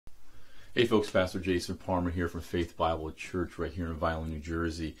Hey folks, Pastor Jason Parmer here from Faith Bible Church right here in Violin, New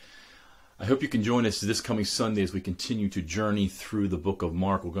Jersey. I hope you can join us this coming Sunday as we continue to journey through the book of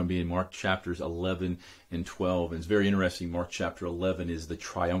Mark. We're going to be in Mark chapters 11 and 12. And it's very interesting. Mark chapter 11 is the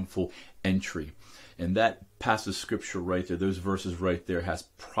triumphal entry. And that passage of scripture right there, those verses right there, has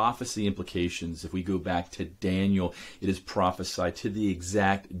prophecy implications. If we go back to Daniel, it is prophesied to the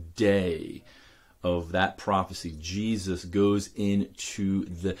exact day of that prophecy. Jesus goes into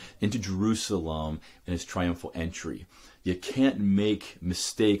Jerusalem in his triumphal entry. You can't make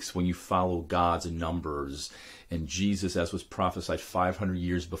mistakes when you follow God's numbers. And Jesus, as was prophesied 500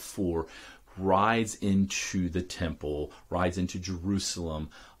 years before, rides into the temple, rides into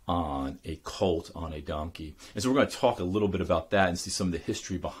Jerusalem on a colt, on a donkey. And so we're going to talk a little bit about that and see some of the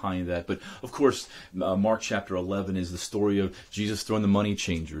history behind that. But of course, Mark chapter 11 is the story of Jesus throwing the money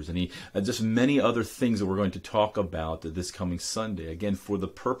changers, and just many other things that we're going to talk about this coming Sunday. Again, for the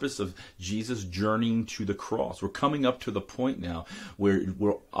purpose of Jesus journeying to the cross. We're coming up to the point now where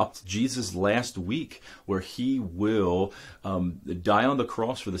we're up to Jesus' last week, where he will die on the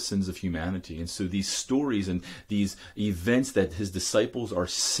cross for the sins of humanity. And so these stories and these events that his disciples are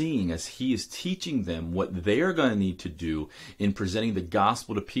seeing as he is teaching them what they are going to need to do in presenting the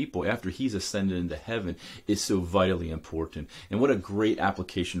gospel to people after he's ascended into heaven is so vitally important. And what a great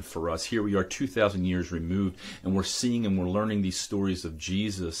application for us. Here we are 2,000 years removed, and we're seeing and we're learning these stories of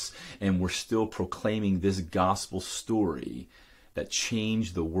Jesus, and we're still proclaiming this gospel story that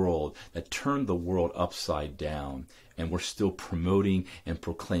changed the world, that turned the world upside down. And we're still promoting and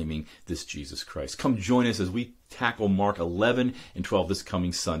proclaiming this Jesus Christ. Come join us as we tackle Mark 11 and 12 this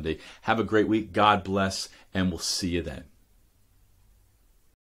coming Sunday. Have a great week. God bless, and we'll see you then.